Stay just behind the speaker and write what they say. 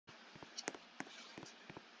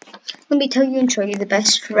Let me tell you and show you the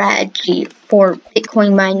best strategy for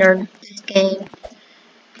Bitcoin miner this game.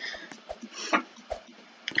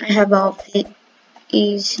 I have all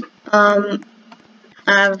these. I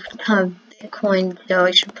have a ton of Bitcoin, so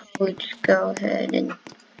I should probably just go ahead and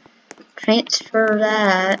transfer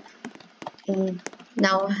that. And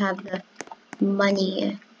now I have the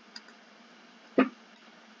money.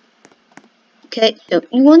 Okay, so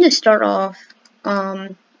you want to start off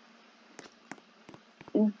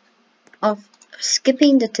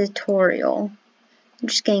skipping the tutorial. I'm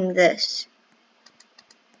just getting this.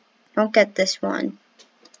 Don't get this one.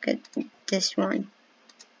 Get this one.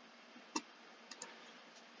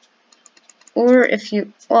 Or if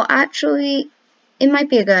you, well, actually, it might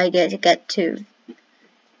be a good idea to get two.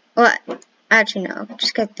 Well, actually, no.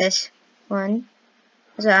 Just get this one.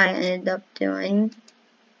 That's what I ended up doing.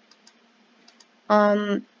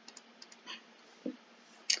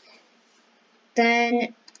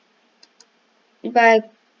 Then you buy a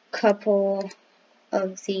couple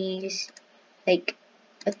of these, like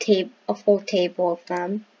a full table of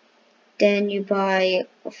them. Then you buy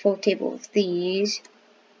a full table of these,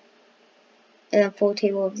 and a full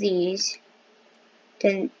table of these.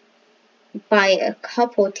 Then buy a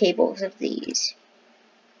couple tables of these.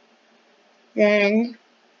 Then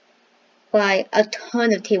buy a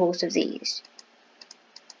ton of tables of these.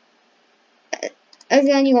 And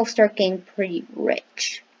then you'll start getting pretty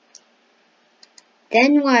rich.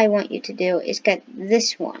 Then what I want you to do is get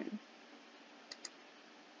this one.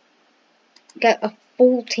 Get a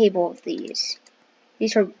full table of these.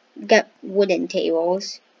 Get wooden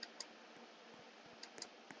tables.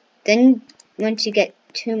 Then once you get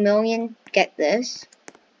 2 million, get this.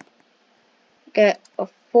 Get a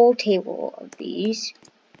full table of these.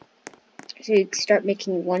 So you start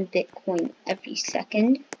making 1 Bitcoin every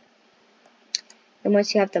second. And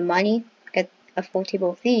once you have the money, get a full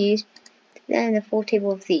table of these, then a full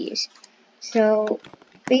table of these. So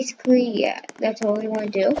basically, yeah, that's all we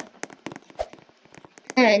want to do.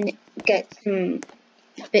 And get some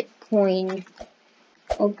Bitcoin,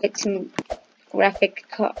 or get some graphic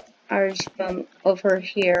cards from over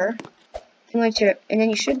here. And then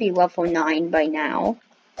you should be level 9 by now,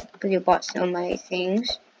 because you bought so many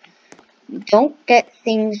things. Don't get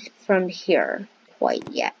things from here quite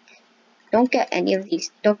yet. Don't get any of these.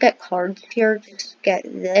 Don't get cards here. Just get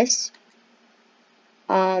this.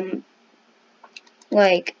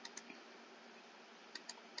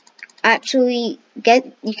 Actually,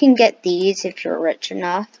 you can get these if you're rich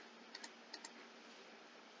enough.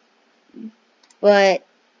 But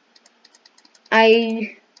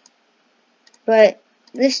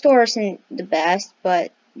this store isn't the best,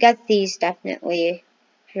 but get these definitely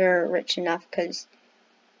if you're rich enough, because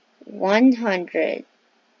 1,000.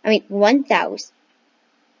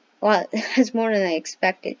 Well, that's more than I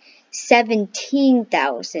expected.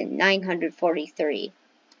 17,943.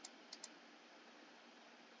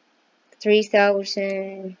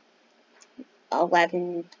 3,000,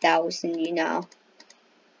 11,000, you know.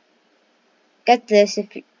 Get this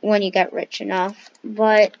when you get rich enough.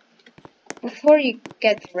 But before you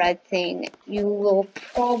get the red thing, you will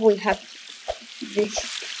probably have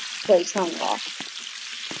this place unlocked.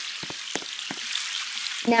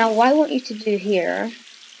 Now, what I want you to do here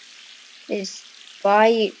is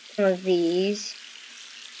buy some of these.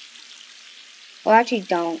 Well, actually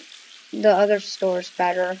don't. The other store is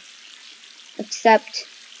better. Except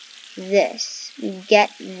this.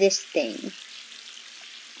 Get this thing.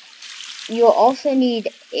 You'll also need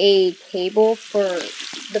a table for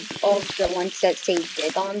all the ones that say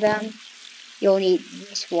dig on them. You'll need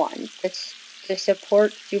this one. That's to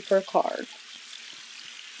support supercard.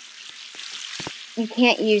 You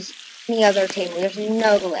can't use any other table. There's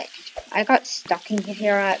no glitch. I got stuck in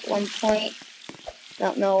here at one point.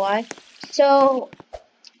 Don't know why. So,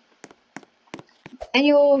 and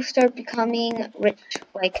you'll start becoming rich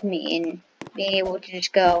like me and being able to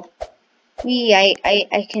just go,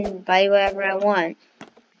 I can buy whatever I want.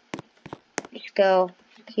 Just go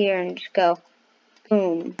here and just go,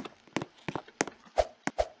 boom.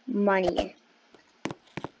 Money.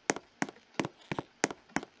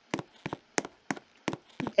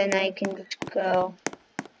 Then I can just go.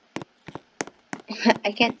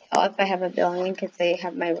 I can't tell if I have a billion because I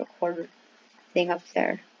have my recorder thing up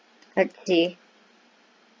there. Let's see.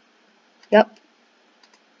 Yep.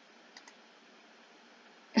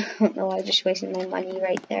 I don't know why I just wasted my money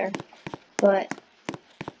right there. But,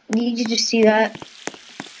 did you just see that?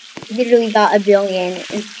 Literally got a billion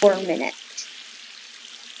in 4 minutes.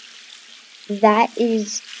 That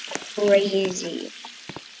is crazy.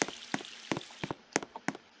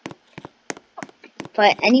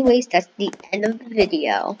 But anyways, that's the end of the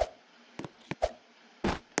video.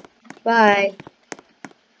 Bye.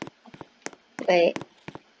 Wait.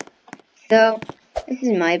 So, this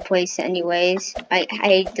is my place anyways.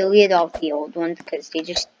 I deleted all the old ones because they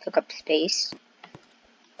just took up space.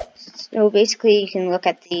 So basically you can look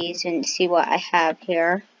at these and see what I have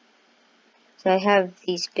here. So I have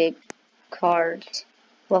these big cards.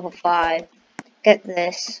 Level 5. Get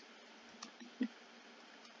this.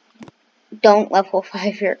 Don't level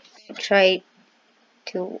 5 your, try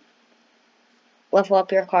to level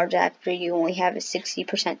up your cards after you only have a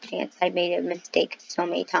 60% chance. I made a mistake so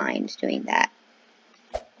many times doing that.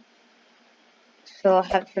 So I'll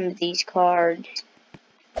have some of these cards.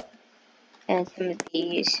 And some of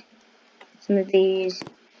these.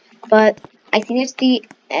 But I think it's the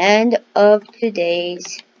end of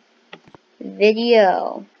today's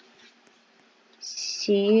video.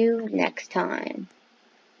 See you next time.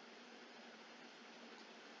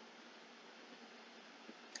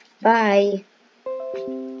 Bye.